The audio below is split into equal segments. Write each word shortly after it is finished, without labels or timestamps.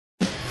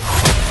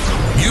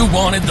You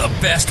wanted the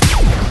best.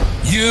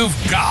 You've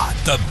got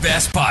the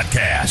best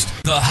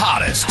podcast. The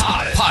hottest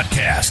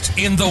podcast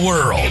in the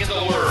world.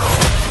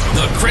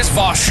 The Chris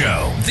Voss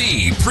Show,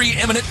 the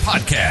preeminent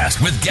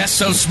podcast with guests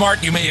so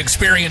smart you may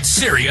experience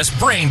serious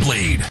brain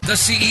bleed. The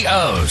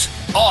CEOs,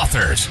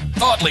 authors,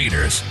 thought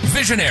leaders,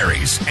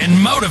 visionaries, and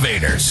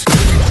motivators.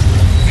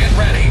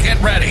 Get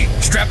ready.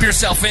 Strap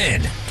yourself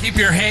in. Keep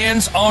your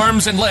hands,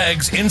 arms, and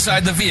legs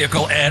inside the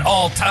vehicle at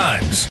all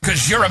times,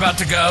 because you're about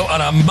to go on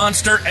a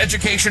monster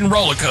education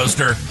roller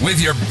coaster with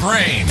your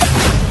brain.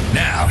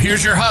 Now,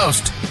 here's your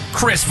host,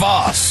 Chris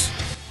Voss.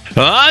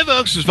 Hi,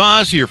 folks. It's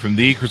Voss here from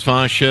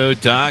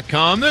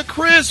thechrisvossshow.com,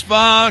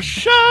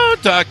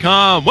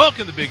 thechrisvossshow.com. Welcome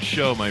to the big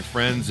show, my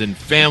friends and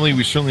family.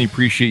 We certainly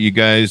appreciate you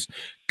guys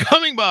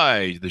coming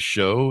by the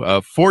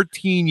show.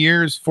 14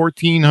 years,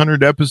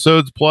 1,400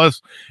 episodes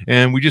plus,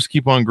 and we just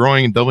keep on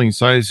growing and doubling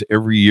size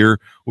every year,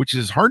 which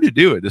is hard to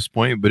do at this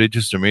point, but it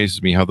just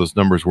amazes me how those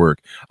numbers work.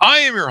 I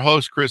am your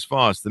host, Chris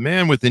Voss, the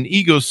man with an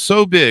ego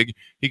so big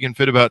he can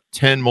fit about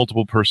 10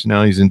 multiple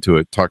personalities into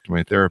it. Talk to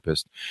my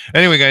therapist.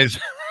 Anyway, guys,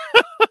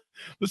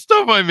 the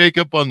stuff I make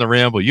up on the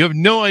ramble, you have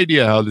no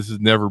idea how this is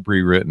never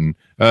pre-written.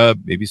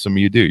 Maybe some of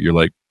you do. You're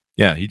like,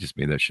 yeah, he just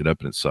made that shit up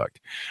and it sucked.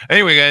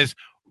 Anyway, guys,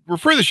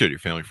 refer the show to your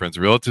family, friends,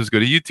 and relatives. Go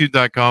to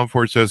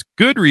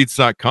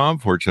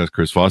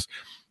youtube.com/goodreads.com/Chris Voss,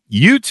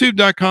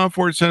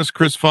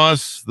 youtube.com/Chris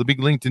Voss, the big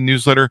LinkedIn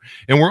newsletter.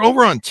 And we're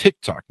over on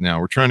TikTok now.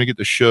 We're trying to get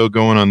the show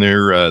going on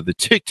there, the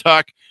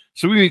TikTok,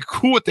 so we can be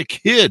cool with the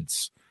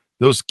kids.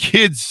 Those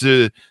kids,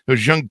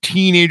 those young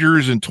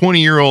teenagers and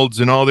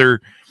 20-year-olds and all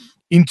their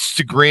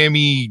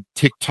Instagrammy,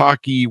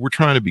 TikToky. We're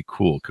trying to be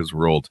cool because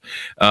we're old,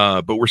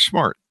 but we're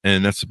smart,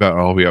 and that's about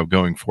all we have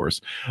going for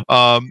us.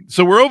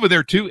 So we're over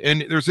there too,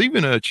 and there's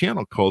even a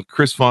channel called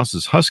Chris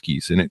Voss's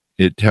Huskies, and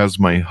it has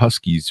my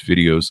Huskies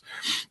videos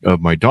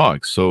of my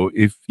dogs. So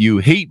if you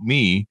hate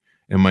me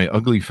and my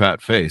ugly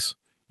fat face,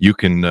 you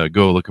can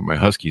go look at my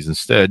Huskies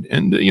instead,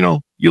 and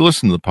you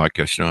listen to the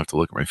podcast. You don't have to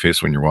look at my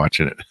face when you're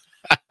watching it.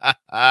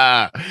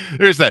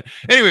 There's that.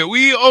 Anyway,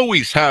 we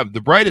always have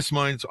the brightest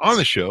minds on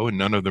the show, and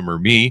none of them are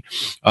me.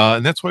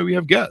 And that's why we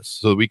have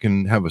guests, so that we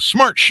can have a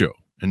smart show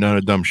and not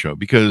a dumb show.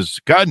 Because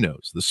God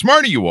knows, the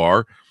smarter you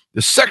are, the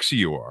sexier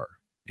you are,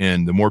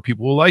 and the more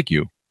people will like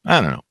you.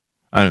 I don't know.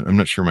 I'm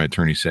not sure my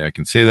attorneys say I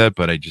can say that,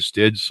 but I just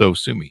did, so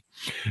sue me.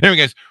 Anyway,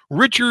 guys,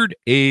 Richard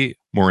A.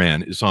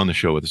 Moran is on the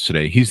show with us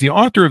today. He's the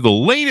author of the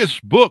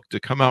latest book to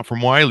come out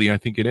from Wiley, I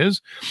think it is,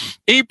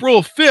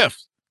 April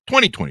 5th,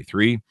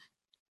 2023.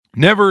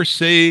 Never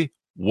Say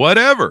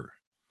Whatever.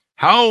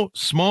 How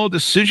small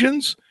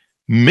decisions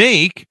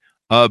make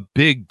a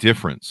big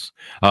difference.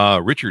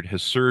 Richard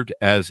has served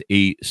as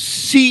a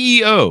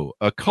CEO,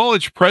 a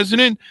college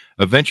president,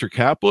 a venture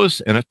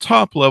capitalist, and a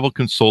top-level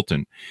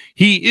consultant.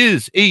 He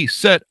is a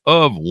set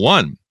of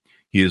one.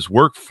 He has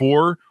worked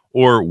for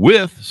or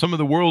with some of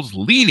the world's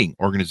leading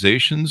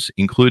organizations,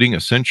 including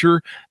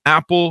Accenture,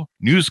 Apple,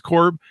 News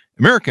Corp,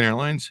 American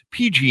Airlines,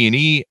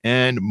 PG&E,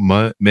 and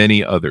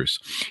many others.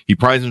 He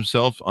prides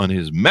himself on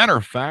his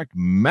matter-of-fact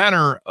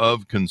manner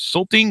of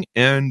consulting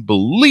and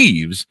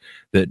believes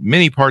that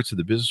many parts of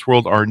the business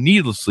world are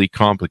needlessly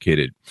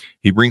complicated.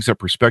 He brings up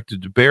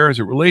perspective to bear as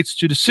it relates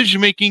to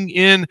decision-making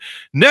in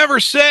Never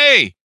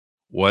Say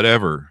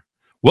Whatever.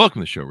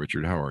 Welcome to the show,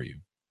 Richard. How are you?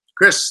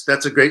 Chris,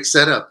 that's a great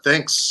setup.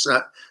 Thanks.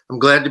 I'm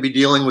glad to be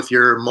dealing with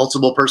your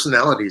multiple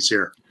personalities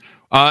here.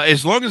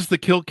 As long as the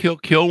kill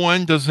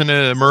one doesn't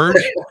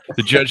emerge,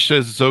 the judge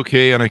says it's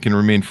okay, and I can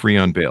remain free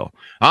on bail.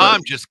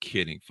 I'm just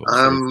kidding, folks.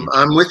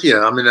 I'm with you.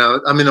 I'm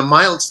in a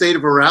mild state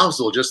of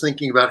arousal just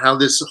thinking about how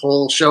this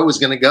whole show is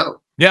going to go.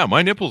 Yeah,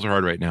 my nipples are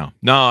hard right now.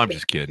 No, I'm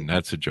just kidding.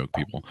 That's a joke,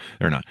 people.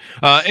 They're not.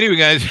 Anyway,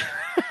 guys,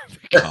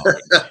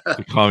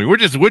 the comedy. We're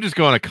just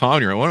going to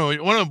comedy.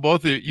 One of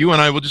both of you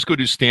and I will just go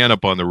do stand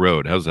up on the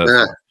road. How's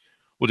that?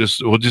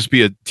 We'll just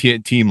be a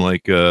team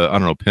like, I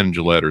don't know, Penn and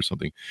Gillette or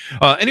something.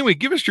 Anyway,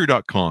 give us your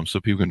 .com so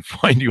people can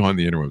find you on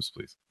the interwebs,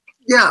 please.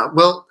 Yeah,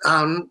 well,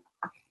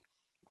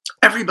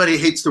 everybody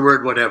hates the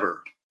word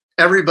whatever.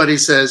 Everybody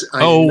says,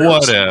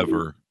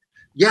 whatever.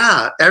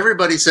 Yeah,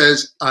 everybody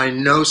says, I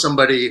know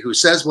somebody who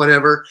says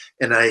whatever,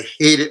 and I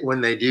hate it when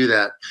they do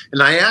that.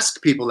 And I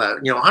ask people that,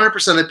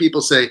 100% of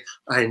people say,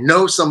 I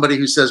know somebody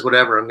who says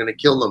whatever, I'm going to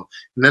kill them.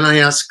 And then I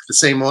ask the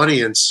same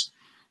audience,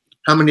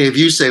 how many of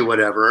you say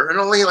whatever? And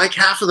only like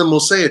half of them will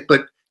say it,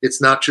 but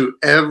it's not true.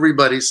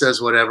 Everybody says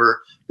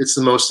whatever. It's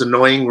the most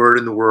annoying word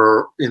in the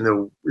world, in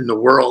the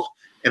world,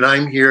 and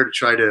I'm here to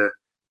try to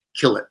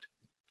kill it.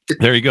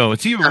 There you go.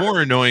 It's even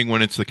more annoying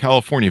when it's the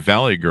California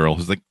Valley girl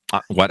who's like,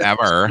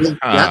 whatever.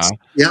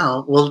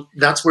 Well,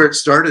 that's where it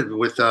started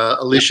with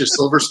Alicia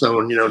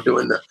Silverstone,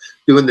 doing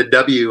the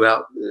W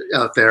out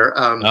there.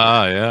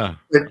 Yeah.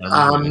 But,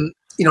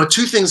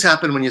 two things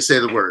happen when you say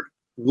the word.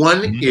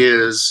 One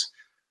is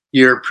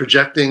you're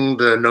projecting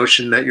the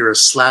notion that you're a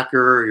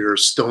slacker, or you're a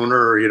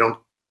stoner, or you don't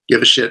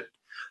give a shit,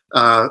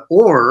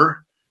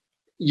 or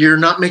you're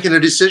not making a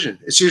decision.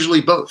 It's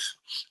usually both.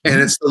 And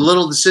it's the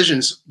little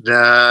decisions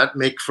that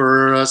make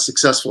for a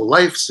successful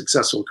life,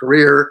 successful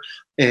career,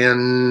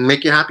 and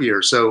make you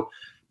happier. So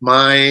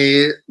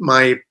my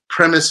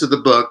premise of the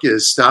book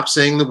is stop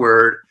saying the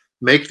word,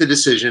 make the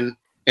decision,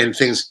 and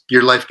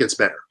your life gets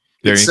better.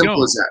 There it's you simple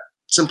go. as that.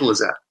 Simple as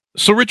that.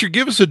 So, Richard,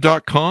 give us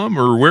a .com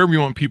or wherever you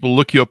want people to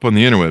look you up on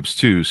the interwebs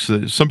too.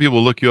 So some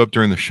people look you up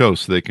during the show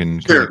so they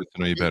can kind of get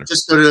to know you better.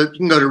 You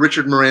can go to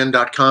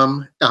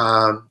richardmoran.com,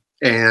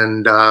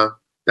 and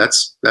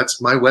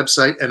that's my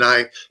website. And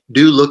I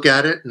do look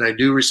at it, and I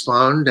do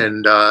respond,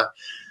 and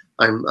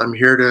I'm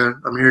here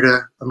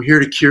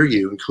to cure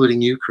you,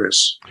 including you,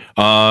 Chris.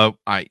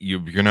 You're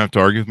gonna have to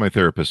argue with my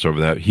therapist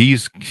over that.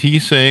 He's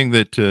saying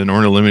that in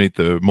order to eliminate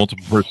the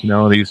multiple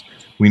personalities,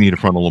 we need a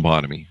frontal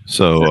lobotomy.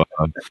 So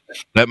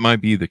that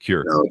might be the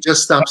cure. No,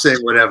 just stop saying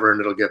whatever, and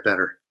it'll get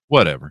better.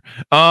 Whatever.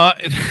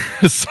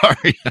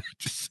 Sorry.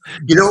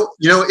 You know,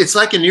 it's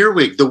like an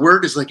earwig. The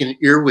word is like an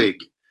earwig.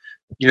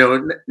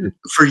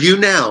 For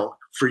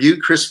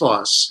you, Chris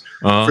Voss,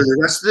 for the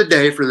rest of the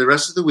day, for the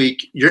rest of the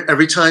week,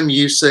 every time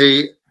you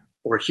say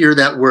or hear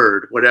that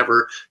word,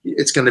 whatever,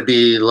 it's going to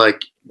be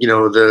like,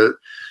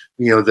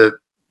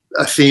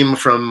 a theme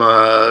from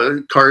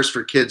Cars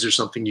for Kids or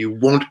something. You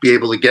won't be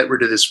able to get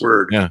rid of this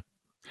word. Yeah.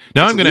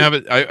 Now I'm going to have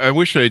it. I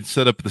wish I'd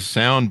set up the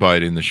sound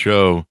bite in the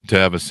show to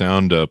have a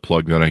sound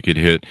plug that I could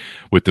hit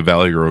with the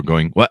Valley Girl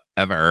going,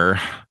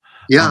 whatever.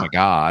 Yeah. Oh my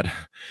God.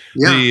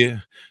 Yeah.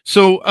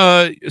 So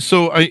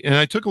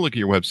I took a look at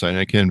your website and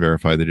I can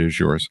verify that it is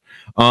yours.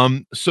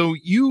 So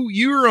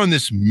you're on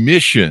this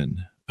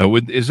mission.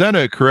 Is that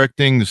a correct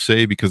thing to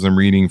say? Because I'm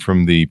reading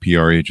from the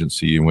PR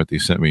agency and what they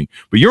sent me,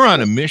 but you're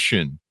on a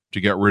mission to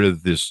get rid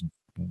of this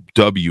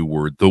W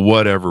word, the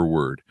whatever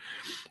word.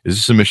 Is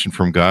this a mission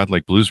from God,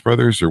 like Blues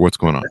Brothers, or what's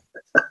going on?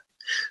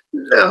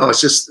 No, it's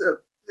just,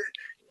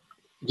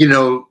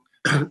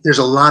 there's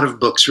a lot of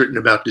books written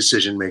about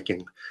decision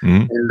making,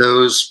 and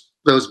those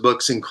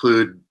books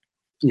include,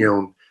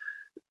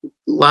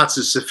 lots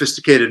of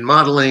sophisticated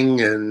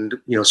modeling and,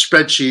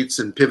 spreadsheets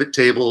and pivot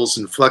tables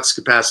and flux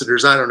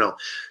capacitors. I don't know.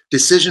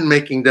 Decision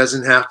making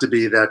doesn't have to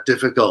be that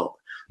difficult.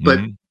 But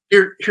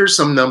here's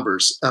some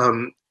numbers.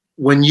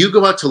 When you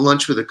go out to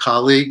lunch with a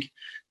colleague,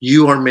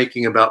 you are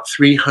making about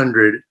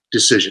 300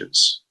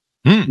 decisions.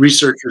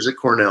 Researchers at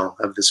Cornell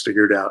have this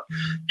figured out.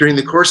 During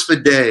the course of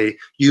a day,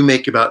 you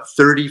make about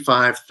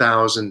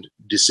 35,000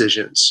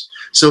 decisions.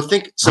 I'm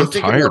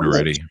tired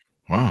already. Lunch.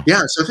 Wow.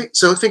 Yeah.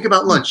 So think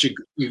about lunch.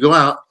 You go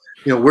out,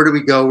 where do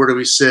we go? Where do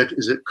we sit?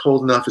 Is it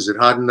cold enough? Is it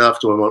hot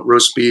enough? Do I want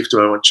roast beef?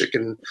 Do I want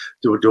chicken?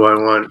 Do I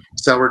want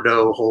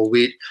sourdough, whole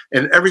wheat?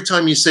 And every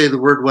time you say the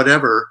word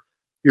whatever,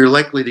 you're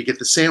likely to get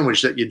the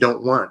sandwich that you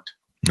don't want.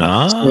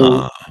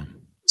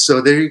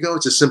 So there you go.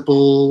 It's a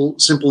simple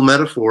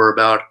metaphor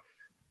about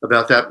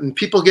that. And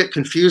people get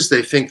confused.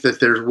 They think that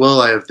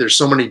there's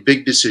so many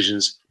big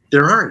decisions.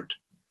 There aren't.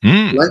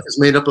 Life is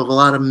made up of a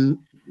lot of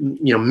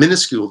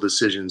minuscule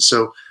decisions.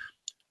 So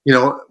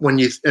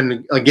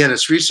and again,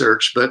 it's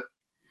research, but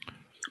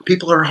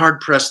people are hard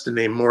pressed to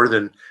name more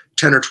than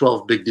 10 or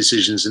 12 big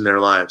decisions in their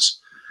lives.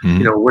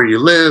 Where you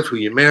live, who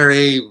you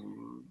marry,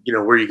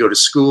 where you go to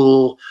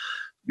school,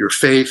 your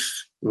faith,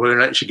 whether or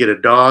not you should get a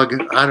dog.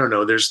 I don't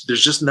know. There's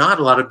just not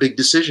a lot of big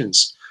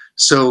decisions.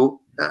 So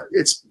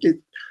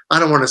I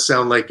don't want to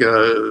sound like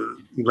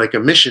a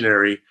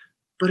missionary,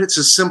 but it's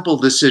a simple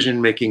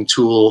decision-making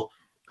tool.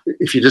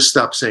 If you just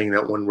stop saying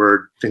that one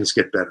word, things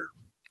get better.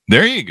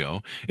 There you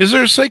go. Is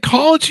there a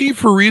psychology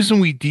for a reason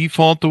we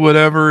default to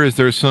whatever? Is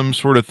there some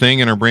sort of thing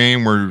in our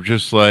brain where we're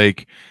just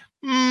like,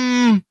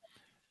 I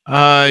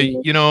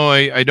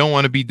don't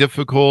want to be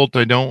difficult.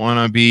 I don't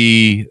want to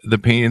be the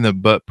pain in the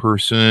butt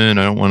person.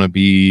 I don't want to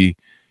be,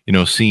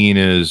 seen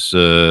as,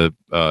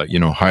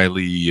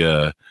 highly,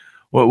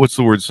 what's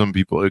the word? Some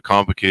people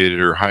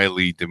complicated or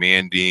highly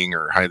demanding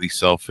or highly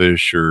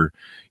selfish or,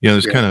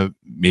 there's kind of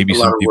maybe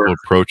some people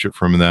approach it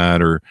from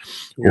that or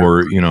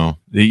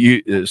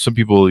some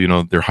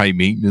people, they're high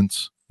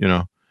maintenance,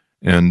 and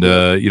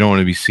you don't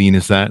want to be seen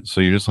as that. So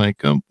you're just like,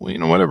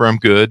 whatever, I'm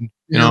good.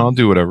 I'll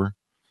do whatever.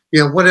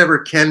 Yeah, whatever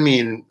can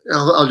mean.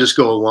 I'll just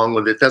go along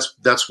with it.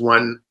 That's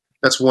one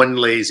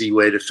lazy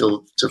way to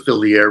fill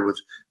the air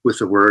with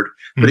the word.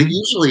 But it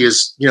usually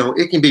is.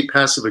 It can be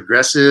passive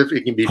aggressive.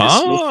 It can be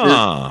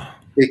dismissive.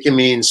 It can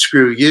mean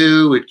screw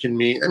you. It can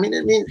mean.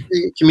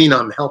 It can mean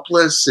I'm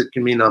helpless. It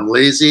can mean I'm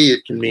lazy.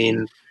 It can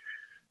mean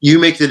you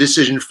make the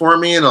decision for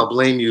me and I'll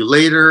blame you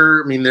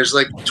later. There's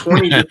like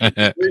 20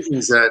 different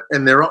decisions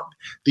and they're all,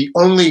 the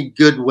only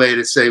good way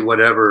to say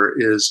whatever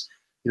is.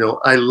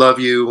 I love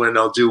you and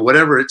I'll do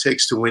whatever it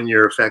takes to win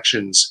your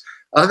affections.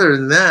 Other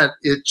than that,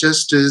 it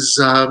just is,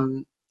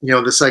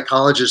 the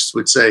psychologists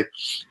would say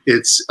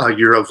it's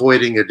you're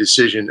avoiding a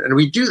decision. And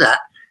we do that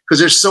because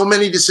there's so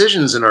many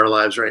decisions in our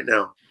lives right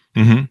now.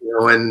 And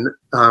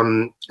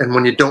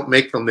when you don't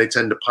make them, they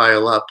tend to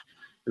pile up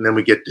and then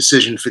we get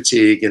decision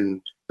fatigue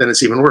and then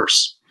it's even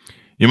worse.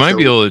 You might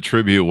be able to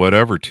attribute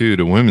whatever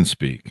to women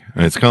speak.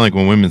 And it's kind of like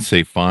when women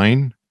say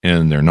fine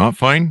and they're not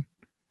fine.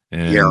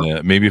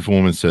 And maybe if a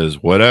woman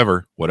says,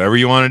 whatever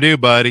you want to do,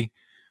 buddy.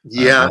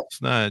 Yeah. It's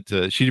not,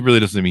 she really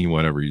doesn't mean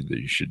whatever that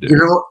you should do.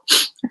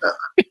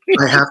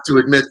 I have to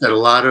admit that a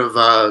lot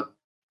of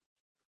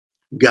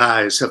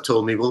guys have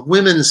told me, well,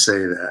 women say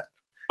that.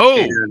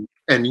 Oh,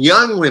 And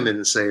young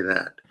women say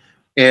that.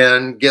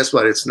 And guess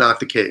what? It's not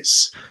the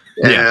case.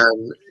 Yeah.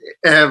 And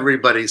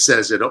everybody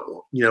says it,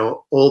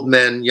 old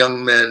men,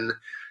 young men,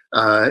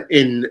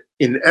 in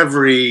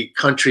every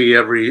country,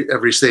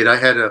 every state. I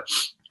had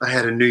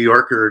a New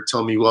Yorker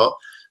tell me, well,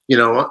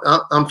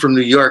 I'm from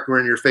New York. We're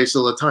in your face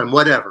all the time.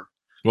 Whatever.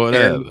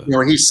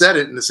 And he said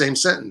it in the same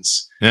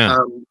sentence. Yeah.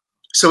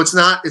 So it's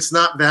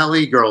not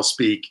Valley Girl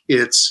speak.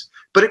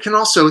 But it can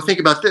also, think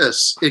about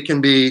this. It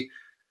can be,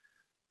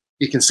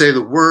 you can say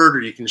the word,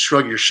 or you can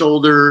shrug your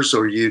shoulders,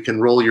 or you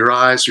can roll your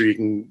eyes, or you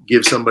can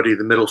give somebody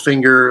the middle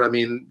finger. I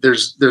mean,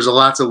 there's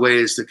lots of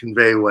ways to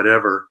convey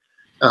whatever.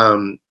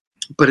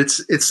 But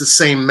it's the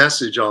same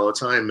message all the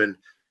time, and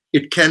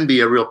it can be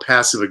a real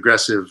passive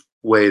aggressive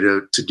way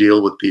to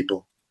deal with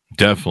people.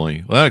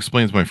 Definitely. Well, that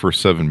explains my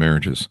first 7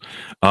 marriages.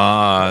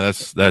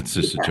 That's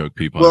just a joke,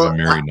 people. I've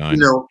been married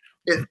 9.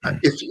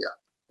 If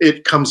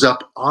it comes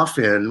up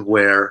often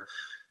where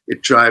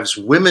it drives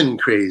women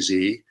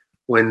crazy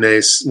when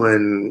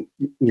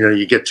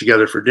you get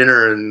together for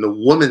dinner and the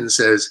woman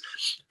says,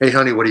 "Hey,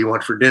 honey, what do you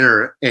want for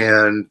dinner?"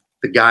 And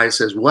the guy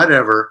says,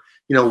 "Whatever,"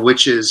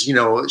 which is,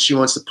 she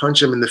wants to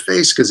punch him in the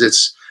face because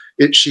it's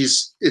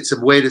a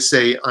way to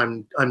say,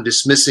 I'm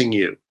dismissing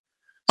you.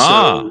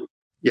 So,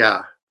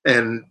 yeah.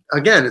 And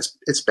again,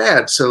 it's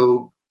bad.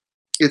 So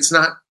it's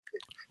not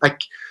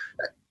like,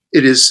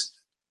 it is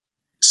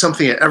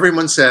something that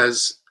everyone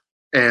says,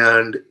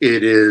 and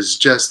it is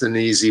just an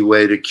easy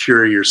way to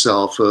cure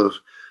yourself of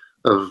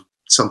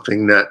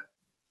something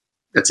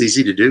that's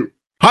easy to do.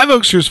 Hi,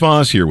 folks. Here's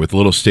Voss here with a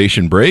little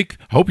station break.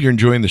 Hope you're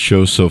enjoying the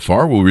show so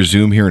far. We'll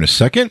resume here in a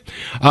second.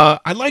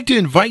 I'd like to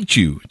invite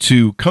you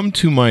to come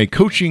to my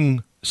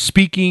coaching,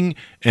 speaking,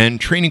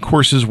 and training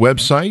courses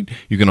website.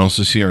 You can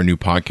also see our new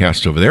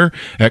podcast over there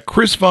at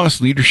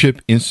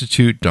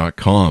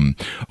chrisvossleadershipinstitute.com.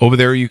 Over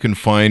there, you can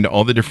find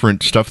all the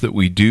different stuff that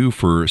we do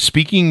for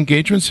speaking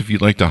engagements if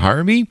you'd like to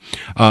hire me,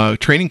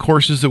 training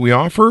courses that we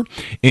offer,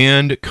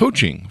 and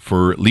coaching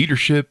for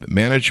leadership,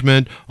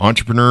 management,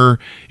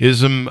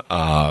 entrepreneurism,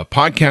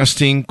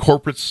 podcasting,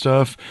 corporate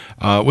stuff.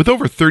 With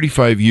over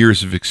 35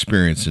 years of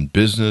experience in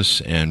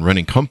business and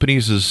running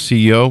companies as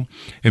CEO.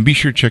 And be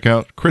sure to check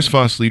out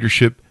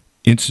chrisvossleadershipinstitute.com.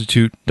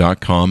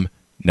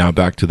 Now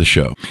back to the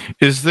show.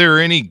 Is there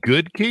any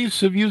good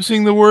case of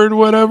using the word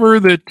whatever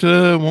that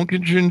won't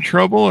get you in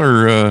trouble,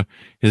 or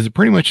is it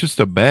pretty much just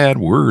a bad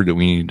word that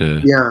we need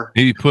to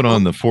maybe put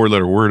on the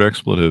 4-letter word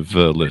expletive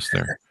list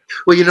there?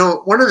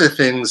 Well, one of the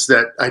things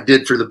that I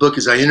did for the book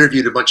is I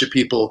interviewed a bunch of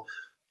people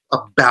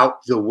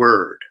about the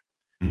word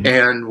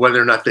and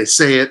whether or not they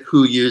say it,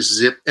 who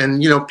uses it.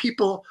 And,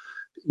 people,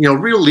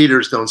 real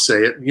leaders don't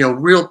say it.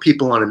 Real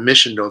people on a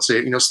mission don't say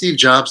it. Steve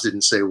Jobs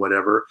didn't say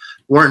whatever.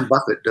 Warren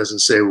Buffett doesn't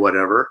say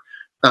whatever.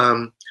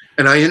 And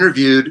I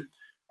interviewed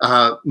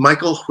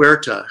Michael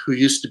Huerta, who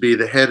used to be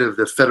the head of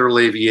the Federal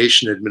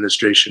Aviation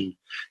Administration.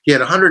 He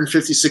had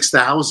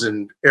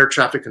 156,000 air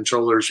traffic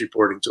controllers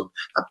reporting to him.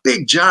 A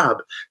big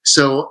job.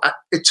 So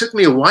it took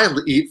me a while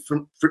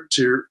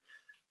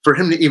for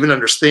him to even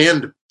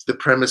understand the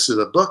premise of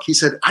the book. He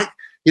said, at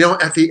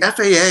the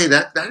FAA,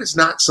 that is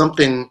not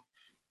something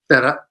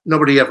that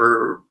nobody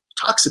ever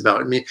talks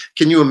about. I mean,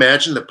 can you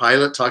imagine the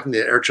pilot talking to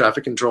air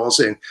traffic control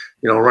saying,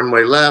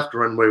 runway left,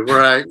 runway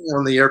right,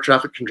 and the air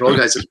traffic control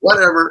guy says,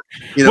 whatever.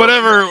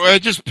 Whatever,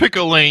 just pick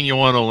a lane you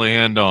want to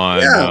land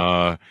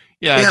on.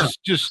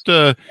 Just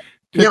pick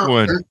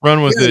one,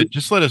 run with it.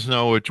 Just let us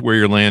know where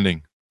you're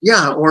landing.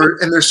 Yeah,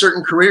 and there's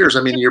certain careers.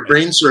 I mean, your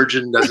brain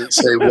surgeon doesn't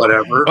say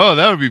whatever. Oh,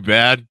 that would be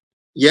bad.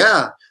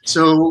 Yeah.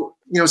 So,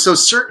 so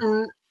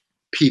certain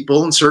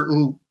people in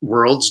certain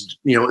worlds,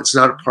 it's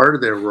not a part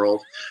of their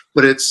world,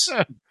 but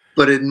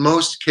in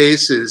most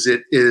cases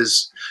it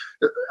is.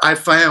 I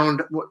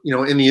found,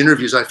 in the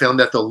interviews, I found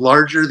that the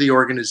larger the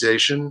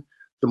organization,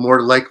 the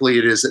more likely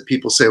it is that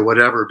people say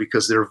whatever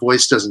because their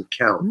voice doesn't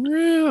count.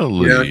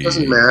 Really? It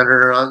doesn't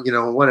matter,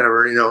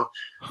 whatever,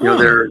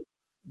 they're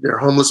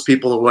homeless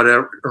people or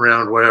whatever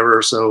around,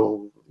 whatever.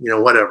 So,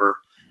 whatever,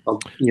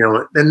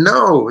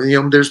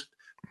 and there's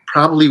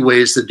probably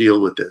ways to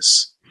deal with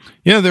this.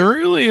 Yeah, there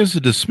really is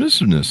a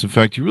dismissiveness. In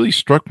fact, you really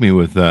struck me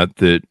with that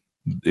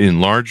in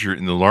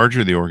the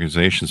larger the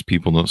organizations,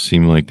 people don't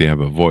seem like they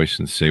have a voice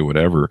and say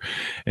whatever.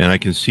 And I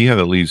can see how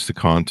that leads to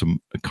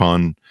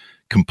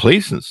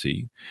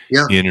complacency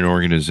in an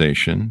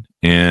organization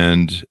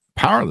and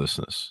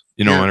powerlessness.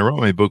 When I wrote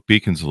my book,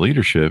 Beacons of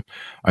Leadership,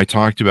 I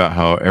talked about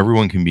how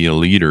everyone can be a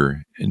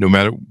leader, and no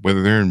matter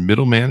whether they're in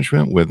middle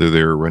management, whether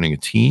they're running a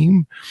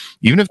team,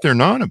 even if they're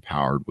not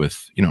empowered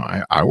with,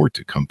 I worked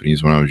at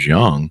companies when I was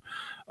young,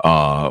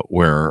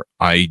 where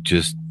I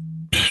just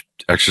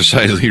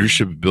exercised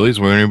leadership abilities,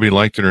 whether anybody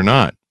liked it or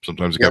not.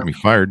 Sometimes it got me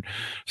fired.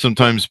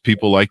 Sometimes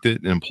people liked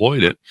it and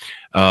employed it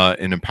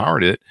and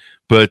empowered it.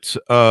 But,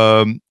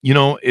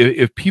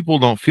 if people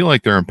don't feel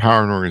like they're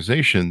empowered an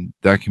organization,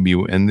 that can be,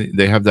 and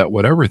they have that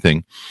whatever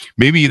thing.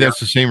 Maybe that's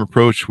the same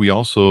approach. We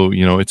also,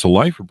 it's a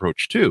life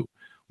approach too.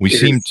 We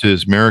seem to,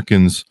 as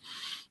Americans,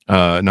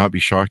 not be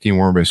shocked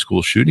anymore by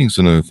school shootings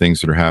and other things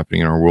that are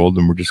happening in our world.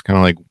 And we're just kind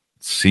of like,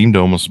 seem to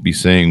almost be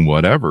saying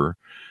whatever,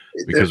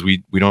 because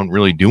we don't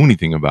really do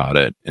anything about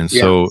it. And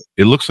so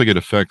it looks like it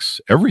affects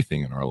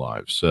everything in our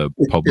lives,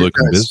 public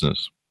and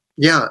business.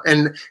 Yeah,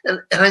 and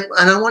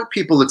I want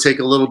people to take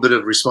a little bit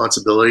of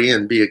responsibility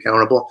and be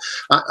accountable.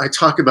 I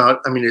talk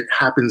about, I mean, it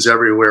happens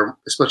everywhere,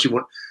 especially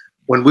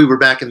when we were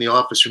back in the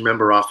office.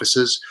 Remember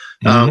offices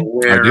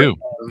where I do.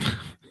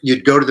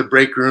 You'd go to the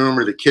break room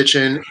or the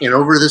kitchen, and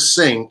over the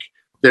sink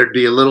there'd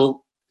be a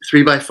little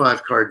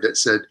 3x5 card that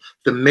said,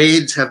 "The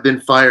maids have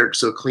been fired,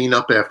 so clean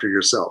up after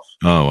yourself."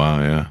 Oh wow,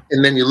 yeah.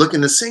 And then you look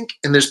in the sink,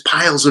 and there's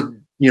piles of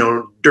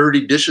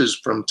dirty dishes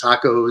from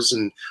tacos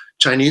and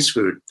Chinese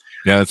food.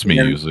 Yeah, that's me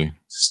usually.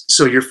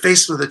 So you're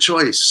faced with a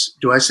choice.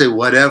 Do I say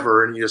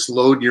whatever and you just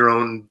load your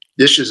own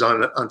dishes on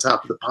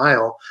top of the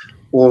pile,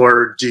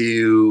 or do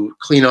you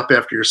clean up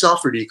after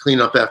yourself, or do you clean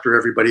up after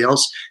everybody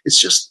else? It's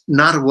just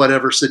not a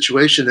whatever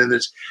situation, and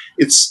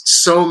it's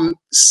so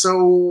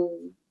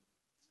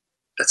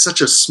that's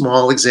such a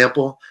small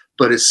example,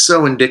 but it's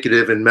so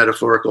indicative and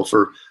metaphorical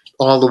for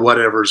all the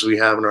whatevers we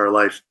have in our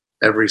life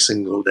every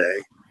single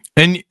day.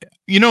 And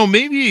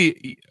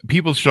maybe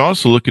people should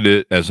also look at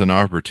it as an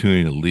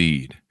opportunity to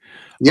lead.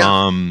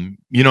 Yeah.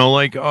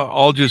 Like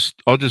I'll just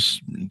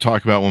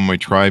talk about when my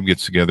tribe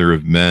gets together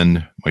of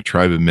men, my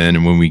tribe of men,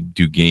 and when we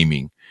do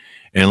gaming.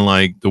 And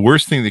like the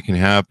worst thing that can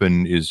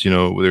happen is,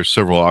 there's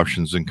several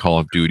options in Call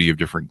of Duty of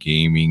different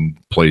gaming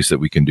plays that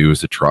we can do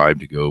as a tribe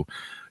to go,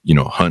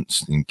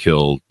 hunt and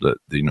kill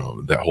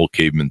that whole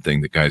caveman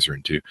thing that guys are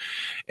into.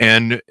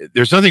 And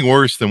there's nothing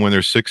worse than when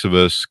there's 6 of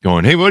us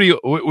going, "Hey,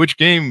 which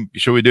game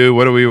should we do?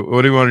 What do we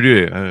want to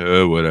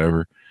do?"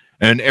 Whatever.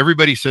 And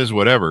everybody says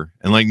whatever,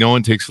 and like no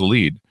one takes the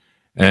lead.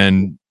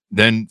 And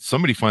then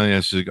somebody finally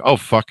has to go, "Oh,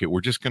 fuck it.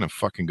 We're just going to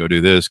fucking go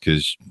do this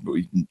because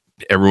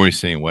everybody's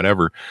saying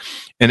whatever."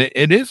 And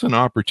it is an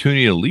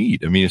opportunity to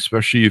lead. I mean,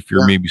 especially if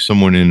you're maybe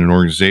someone in an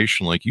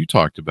organization like you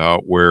talked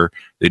about where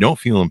they don't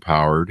feel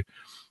empowered.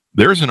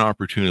 There's an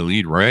opportunity to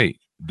lead right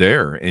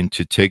there and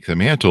to take the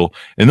mantle.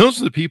 And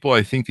those are the people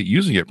I think that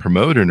usually get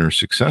promoted and are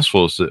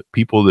successful, is the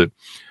people that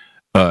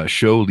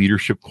show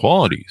leadership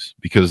qualities,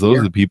 because those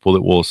are the people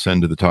that will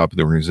ascend to the top of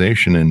the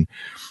organization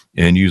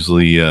and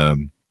usually, I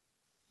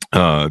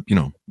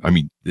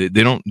mean, they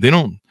don't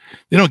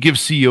give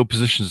CEO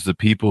positions to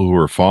people who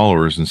are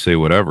followers and say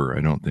whatever.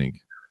 I don't think.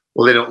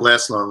 Well, they don't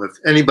last long. If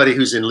anybody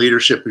who's in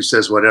leadership who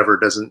says whatever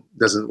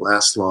doesn't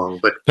last long.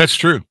 But that's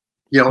true.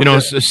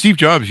 Steve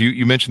Jobs,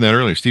 you mentioned that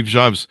earlier. Steve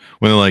Jobs,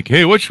 when they're like,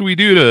 "Hey, what should we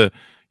do to,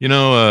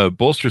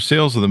 bolster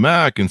sales of the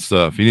Mac and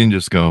stuff?" He didn't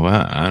just go,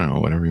 "I don't know,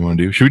 whatever you want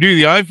to do. Should we do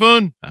the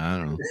iPhone? I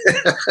don't know,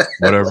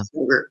 whatever."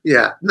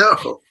 Yeah,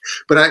 no.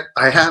 But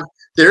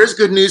there is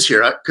good news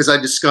here, because I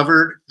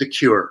discovered the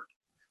cure.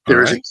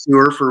 There is a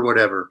cure for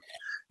whatever.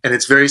 And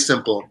it's very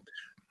simple.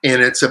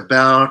 And it's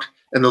about,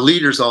 and the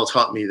leaders all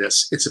taught me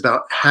this, it's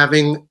about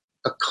having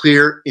a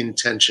clear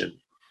intention.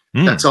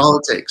 That's all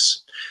it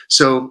takes.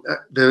 So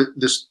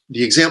the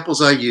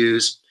examples I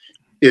use,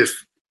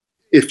 if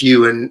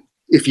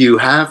you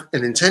have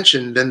an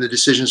intention, then the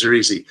decisions are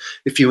easy.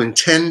 If you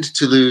intend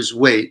to lose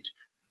weight,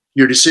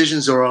 your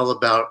decisions are all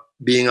about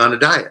being on a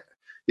diet.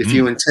 If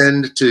you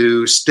intend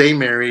to stay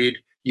married,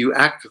 you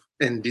act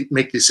and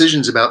make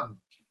decisions about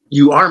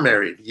you are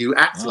married. You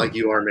act like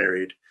you are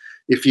married.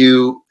 If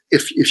you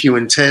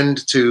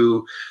intend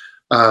to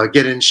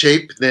get in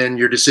shape, then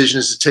your decision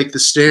is to take the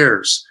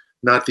stairs,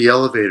 not the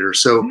elevator.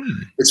 So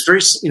it's very,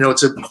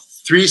 it's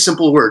 3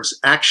 simple words: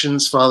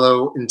 actions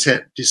follow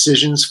intent,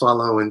 decisions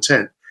follow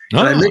intent.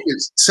 And I make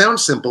it sound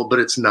simple, but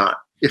it's not.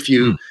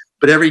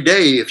 But every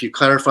day, if you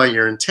clarify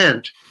your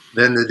intent,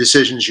 then the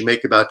decisions you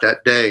make about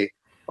that day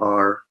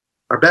are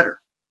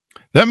better.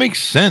 That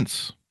makes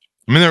sense.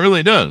 I mean, that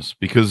really does,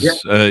 because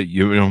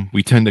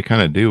we tend to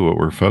kind of do what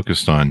we're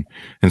focused on.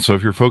 And so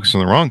if you're focused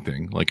on the wrong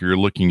thing, like you're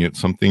looking at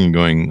something and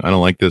going, "I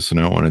don't like this and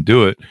I don't want to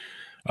do it,"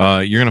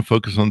 you're going to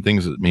focus on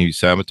things that maybe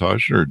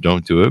sabotage it or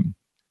don't do it.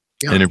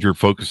 Yeah. And if you're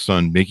focused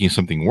on making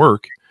something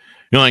work,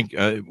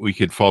 we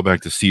could fall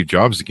back to Steve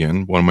Jobs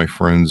again. One of my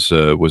friends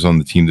was on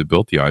the team that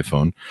built the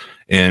iPhone.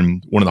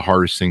 And one of the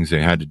hardest things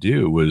they had to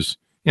do was,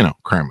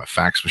 cram a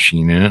fax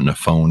machine in it and a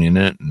phone in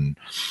it and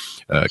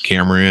a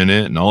camera in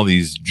it and all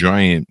these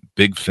giant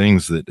big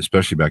things that,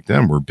 especially back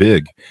then, were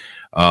big,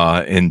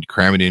 and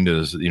cram it into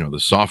this, the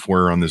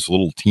software on this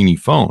little teeny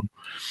phone.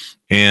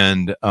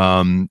 And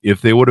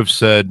if they would have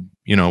said,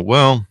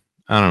 "Well,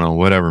 I don't know,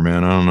 whatever,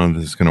 man, I don't know if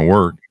this is going to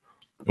work,"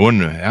 it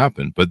wouldn't have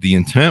happened. But the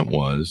intent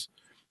was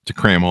to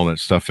cram all that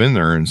stuff in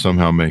there and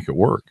somehow make it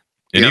work.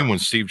 And even when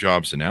Steve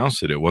Jobs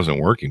announced it, it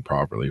wasn't working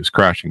properly. It was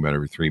crashing about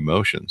every 3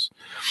 motions.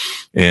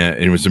 And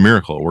it was a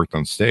miracle it worked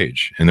on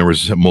stage. And there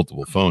was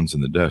multiple phones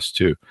in the desk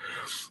too.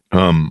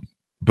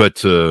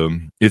 But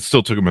it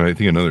still took them, I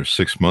think, another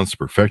 6 months to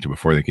perfect it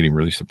before they could even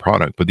release the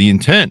product. But the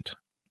intent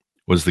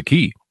was the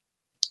key.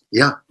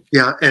 Yeah.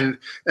 Yeah. And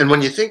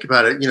when you think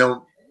about it,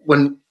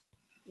 when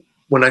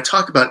when I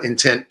talk about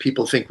intent,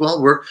 people think,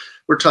 well, we're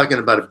talking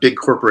about a big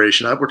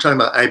corporation. We're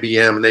talking about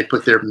IBM, and they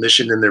put their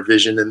mission and their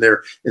vision and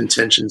their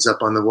intentions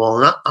up on the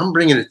wall. And I'm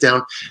bringing it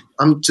down.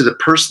 I'm to the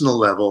personal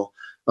level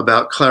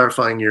about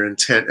clarifying your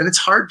intent. And it's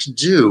hard to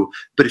do,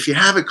 but if you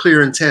have a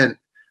clear intent,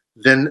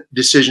 then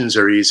decisions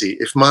are easy.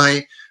 If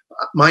my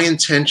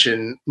intent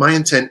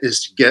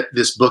is to get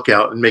this book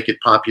out and make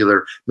it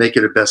popular, make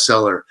it a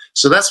bestseller.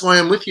 So that's why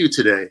I'm with you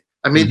today.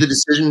 I made the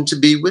decision to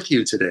be with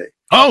you today.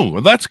 Oh,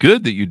 well, that's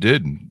good that you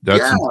did.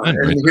 That's and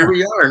right here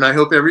we are, and I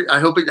hope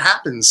it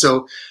happens.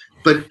 So,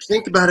 but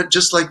think about it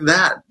just like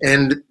that,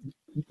 and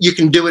you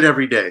can do it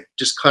every day.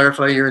 Just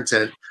clarify your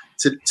intent.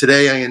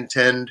 Today, I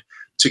intend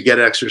to get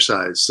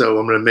exercise, so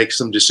I'm going to make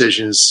some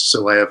decisions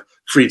so I have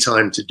free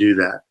time to do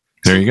that.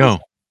 There you go.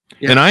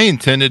 Yeah. And I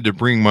intended to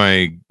bring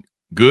my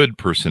good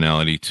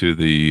personality to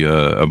the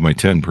of my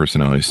 10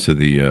 personalities to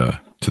the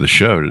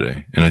show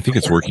today, and I think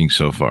it's working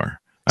so far.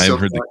 I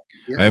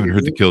haven't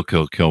heard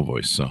the kill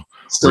voice, so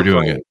we're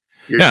doing it.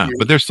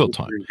 But there's still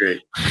time.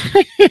 Great.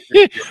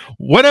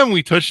 What haven't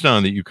we touched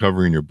on that you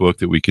cover in your book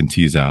that we can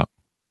tease out?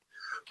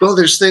 Well,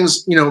 there's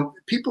things,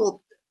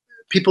 people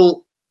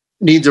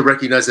need to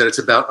recognize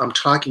that I'm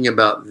talking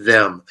about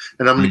them,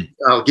 and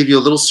I'll give you a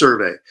little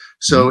survey.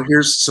 So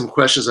here's some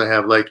questions I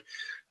have, like,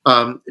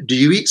 do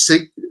you eat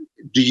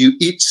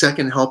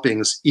second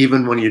helpings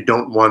even when you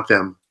don't want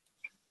them?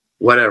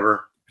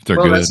 Whatever. If they're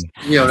good.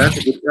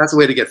 That's a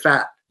way to get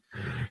fat.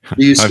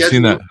 I've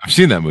seen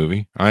that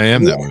movie. I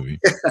am that movie.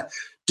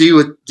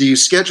 Do you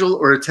schedule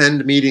or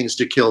attend meetings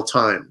to kill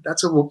time?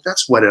 That's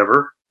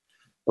whatever.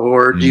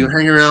 Or do you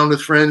hang around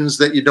with friends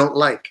that you don't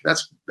like?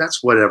 That's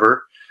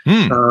whatever.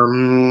 There's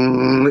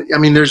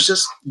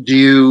just,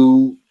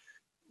 do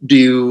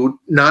you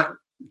not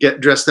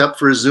get dressed up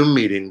for a Zoom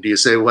meeting? Do you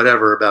say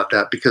whatever about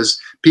that?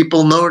 Because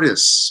people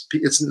notice.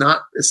 It's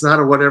not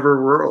a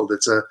whatever world.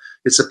 It's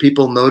a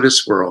people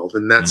notice world,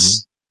 and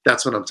that's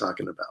what I'm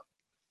talking about.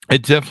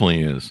 It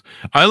definitely is.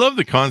 I love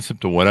the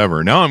concept of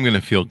whatever. Now I'm going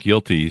to feel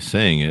guilty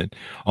saying it,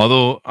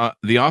 although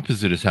the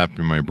opposite has happened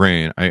in my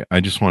brain. I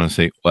just want to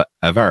say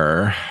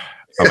whatever.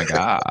 Oh my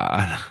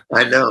God.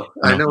 I know.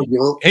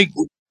 Hey,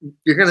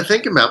 you're going to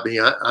think about me.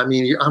 I'm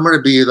going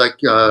to be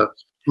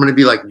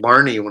like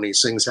Barney when he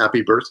sings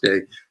 "Happy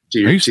Birthday" to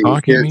your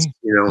kids. Me?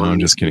 No, I'm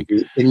just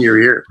kidding. In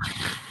your ear.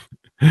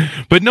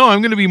 But no,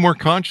 I'm going to be more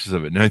conscious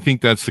of it. And I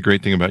think that's the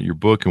great thing about your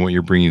book and what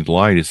you're bringing to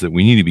light is that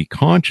we need to be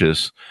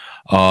conscious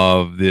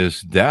of this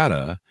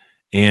data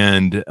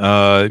and,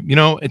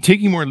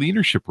 taking more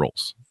leadership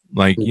roles.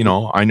 Like,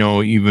 I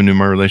know even in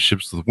my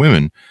relationships with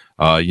women,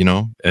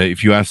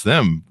 if you ask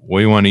them, what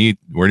do you want to eat?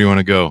 Where do you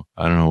want to go?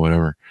 I don't know,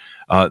 whatever.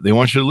 They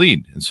want you to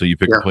lead. And so you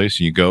pick a place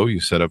and you go, you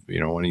set up,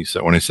 when I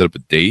set up a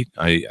date,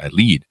 I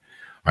lead.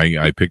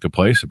 I pick the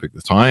place, I pick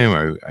the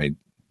time, I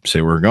say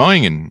we're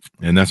going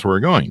and that's where we're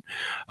going.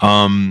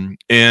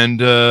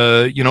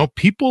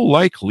 People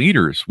like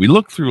leaders. We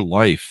look through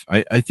life.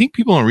 I think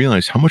people don't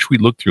realize how much we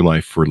look through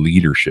life for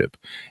leadership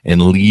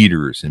and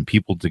leaders and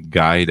people to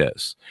guide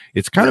us.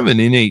 It's kind of an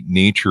innate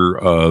nature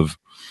of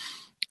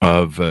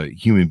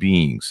human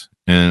beings.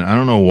 And I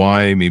don't know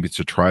why, maybe it's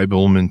a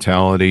tribal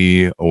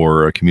mentality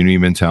or a community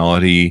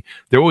mentality.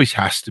 There always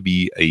has to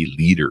be a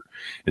leader.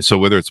 And so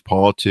whether it's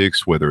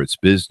politics, whether it's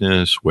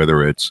business,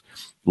 whether it's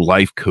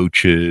life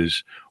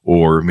coaches,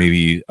 or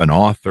maybe an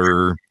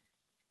author,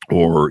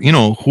 or,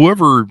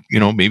 whoever,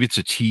 maybe it's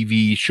a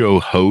TV show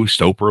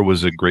host. Oprah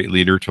was a great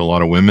leader to a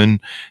lot of women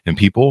and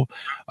people,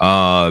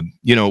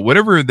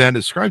 whatever that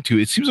is described to,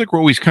 it seems like we're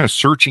always kind of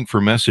searching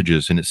for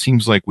messages. And it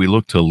seems like we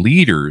look to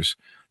leaders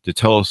to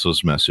tell us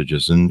those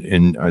messages.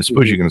 And I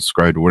suppose you can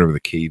ascribe to whatever the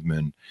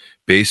caveman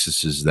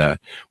basis is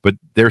that, but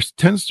there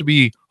tends to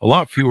be a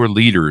lot fewer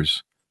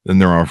leaders than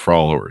there are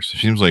followers. It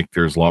seems like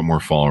there's a lot more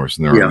followers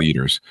than there are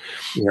leaders.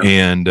 Yeah.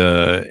 And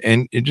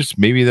it just,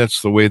 maybe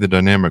that's the way the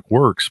dynamic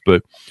works,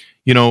 but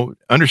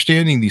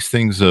understanding these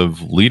things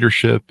of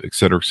leadership, et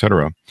cetera, et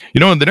cetera.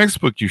 And the next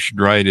book you should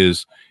write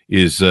is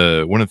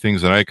one of the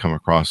things that I come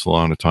across a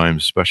lot of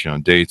times, especially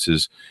on dates,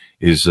 is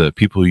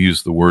people who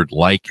use the word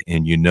like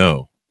and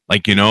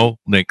like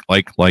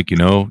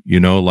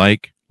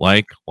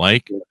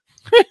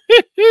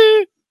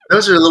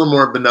Those are a little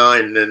more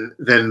benign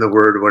than the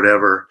word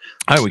whatever.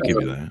 I would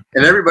give you that.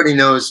 And everybody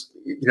knows,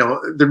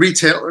 the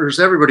retailers,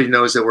 everybody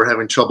knows that we're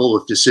having trouble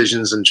with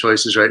decisions and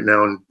choices right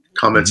now, and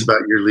comments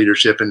about your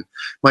leadership. And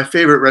my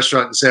favorite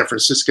restaurant in San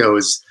Francisco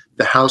is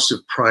the House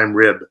of Prime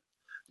Rib.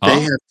 They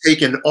have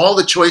taken all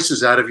the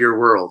choices out of your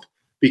world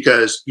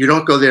because you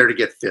don't go there to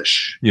get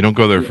fish. You don't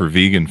go there for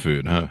vegan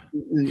food, huh?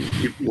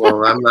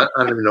 Well, I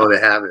don't even know they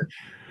have it.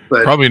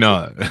 But probably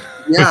not.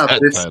 Yeah,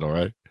 but it's title,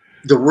 right?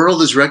 The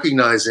world is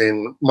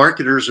recognizing,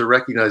 marketers are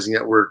recognizing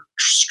that we're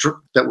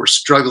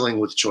struggling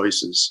with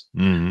choices,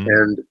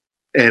 and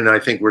I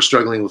think we're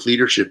struggling with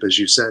leadership, as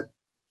you said.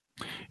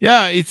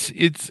 Yeah,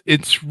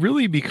 it's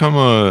really become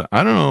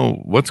I don't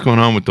know what's going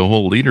on with the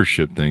whole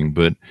leadership thing,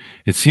 but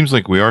it seems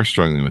like we are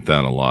struggling with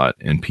that a lot,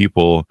 and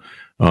people,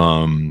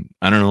 I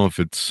don't know if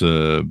it's I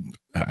don't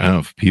know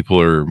if people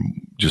are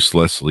just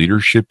less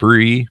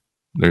leadership-y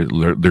their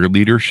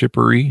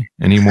leadershipery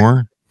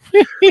anymore.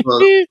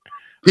 Well,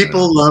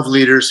 people love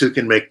leaders who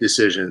can make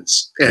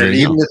decisions. And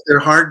even if they're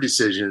hard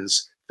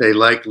decisions, they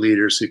like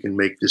leaders who can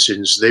make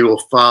decisions. They will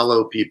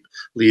follow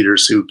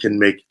leaders who can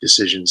make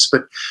decisions.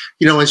 But,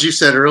 as you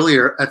said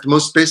earlier, at the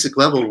most basic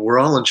level, we're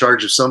all in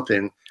charge of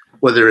something,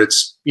 whether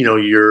it's,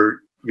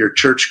 your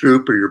church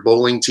group or your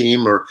bowling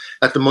team, or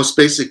at the most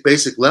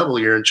basic level,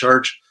 you're in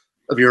charge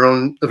of your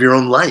own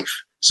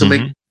life. So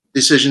make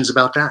decisions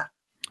about that.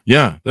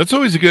 Yeah, that's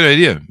always a good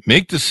idea.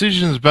 Make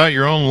decisions about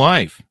your own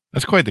life.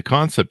 That's quite the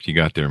concept you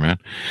got there, man.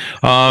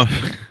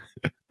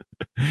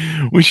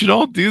 We should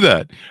all do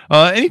that.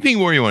 Anything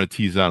more you want to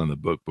tease out in the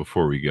book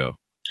before we go?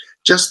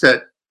 Just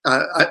that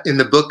in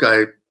the book,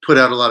 I put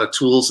out a lot of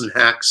tools and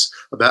hacks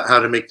about how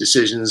to make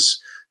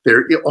decisions.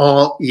 They're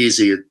all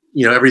easy.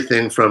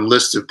 Everything from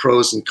lists of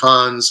pros and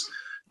cons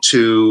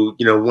to,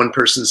 one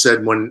person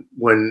said when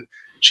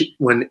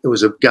it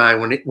was a guy,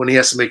 when he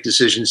has to make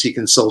decisions, he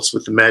consults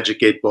with the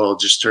magic 8 ball,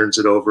 just turns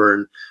it over,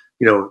 and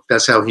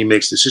that's how he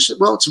makes decisions.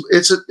 Well,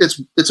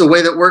 it's a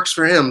way that works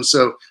for him,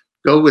 so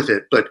go with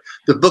it. But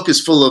the book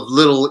is full of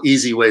little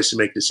easy ways to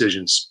make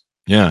decisions.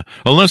 Yeah,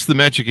 unless the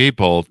magic 8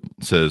 ball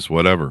says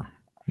whatever,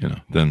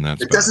 then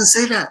that's. It doesn't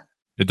say that.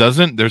 It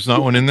doesn't? There's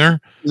not one in there?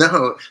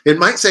 No, it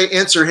might say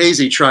answer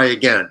hazy, try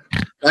again.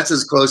 That's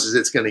as close as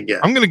it's going to get.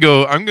 I'm going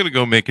to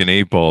go make an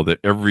 8 ball that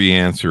every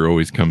answer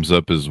always comes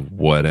up as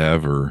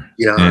whatever.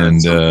 Yeah.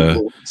 And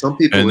some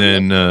people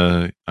and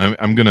then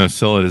I'm going to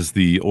sell it as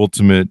the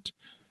ultimate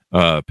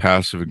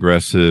passive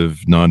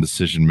aggressive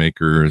non-decision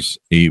makers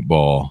 8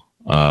 ball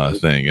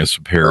thing as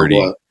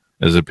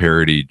a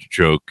parody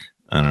joke.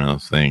 I don't know,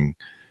 thing.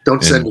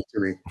 Don't send it to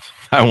me.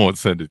 I won't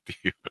send it to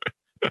you.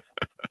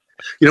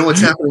 What's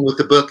happening with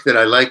the book that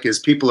I like is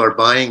people are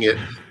buying it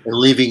and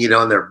leaving it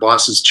on their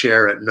boss's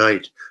chair at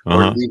night,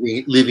 or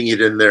leaving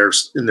it in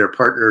their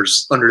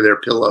partner's under their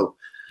pillow.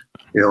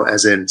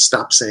 As in,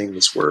 stop saying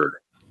this word.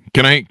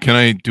 Can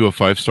I do a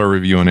 5-star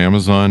review on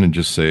Amazon and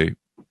just say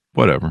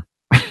whatever?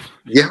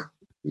 Yeah,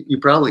 you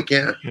probably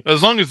can.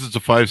 As long as it's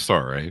a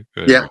 5-star, right?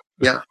 Yeah.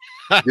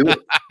 Do it.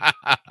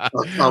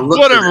 I'll look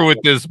whatever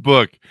with this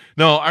book.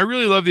 No, I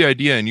really love the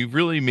idea, and you've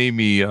really made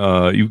me.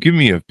 You've given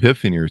me an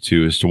epiphany or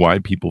two as to why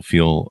people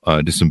feel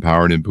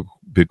disempowered in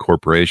big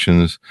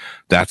corporations.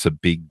 That's a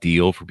big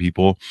deal for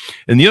people.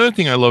 And the other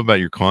thing I love about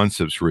your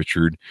concepts,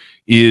 Richard,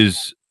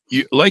 is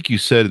like you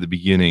said at the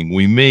beginning,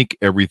 we make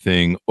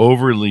everything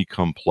overly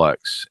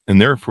complex, and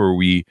therefore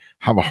we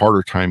have a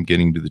harder time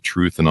getting to the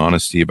truth and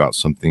honesty about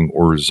something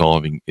or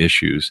resolving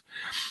issues.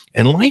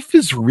 And life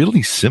is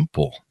really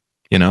simple.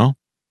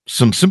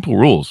 Some simple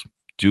rules.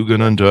 Do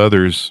good unto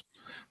others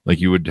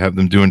like you would have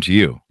them do unto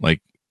you.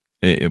 Like,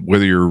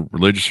 whether you're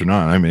religious or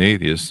not, I'm an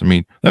atheist. I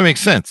mean, that makes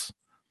sense.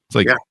 It's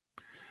like,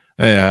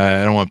 hey,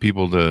 I don't want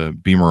people to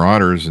be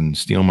marauders and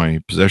steal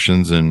my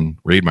possessions and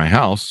raid my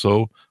house,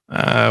 so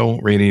I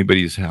won't raid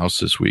anybody's house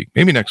this week.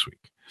 Maybe next week.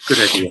 Good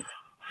idea.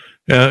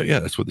 Yeah,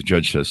 that's what the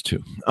judge says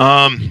too.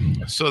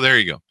 So there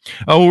you go.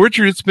 Well,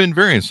 Richard, it's been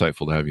very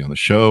insightful to have you on the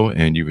show,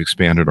 and you've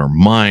expanded our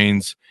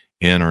minds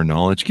and our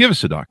knowledge. Give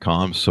us a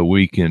 .com so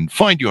we can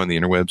find you on the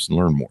interwebs and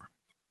learn more.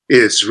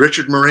 It's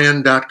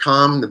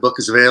richardmoran.com. The book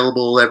is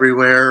available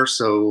everywhere.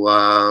 So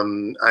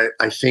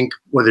I think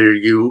whether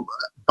you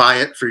buy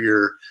it for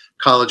your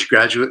college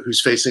graduate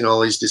who's facing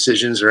all these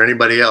decisions or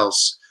anybody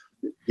else,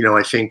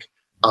 I think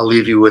I'll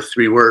leave you with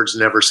 3 words: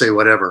 never say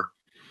whatever.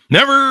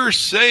 Never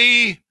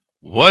say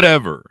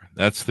whatever.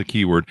 That's the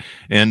key word.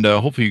 And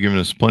hopefully you've given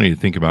us plenty to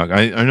think about.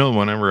 I know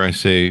whenever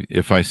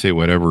if I say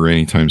whatever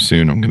anytime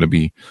soon, I'm going to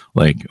be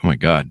like, oh my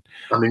God.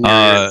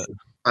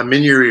 I'm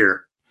in your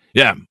ear.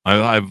 Yeah,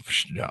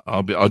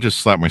 I'll just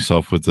slap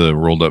myself with a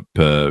rolled up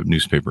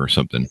newspaper or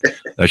something.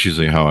 That's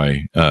usually how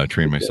I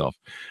train myself.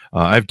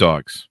 I have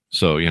dogs,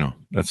 so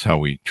that's how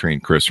we train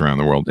Chris around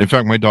the world. In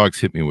fact, my dogs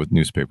hit me with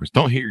newspapers.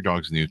 Don't hit your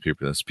dogs with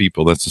newspaper. That's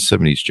people. That's a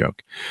 '70s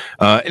joke.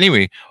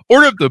 Anyway,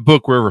 order up the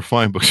book wherever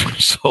fine books are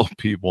sold.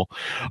 People,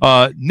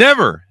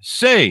 never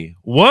say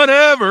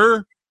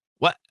whatever.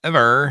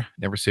 Whatever.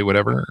 Never say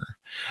whatever.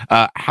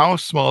 How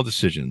small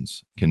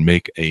decisions can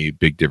make a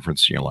big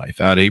difference in your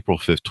life. Out April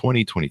 5th,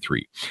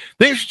 2023.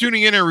 Thanks for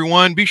tuning in,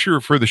 everyone. Be sure to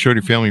refer the show to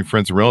your family,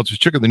 friends, and relatives.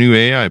 Check out the new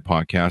AI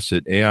podcast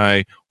at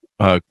AI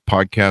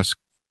podcast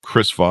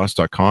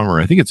chrisvoss.com,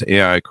 or I think it's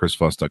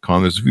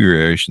AIChrisVoss.com. There's a few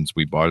variations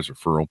we bought as a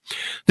referral.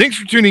 Thanks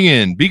for tuning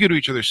in. Be good to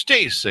each other.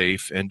 Stay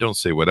safe and don't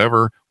say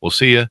whatever. We'll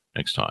see you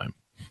next time.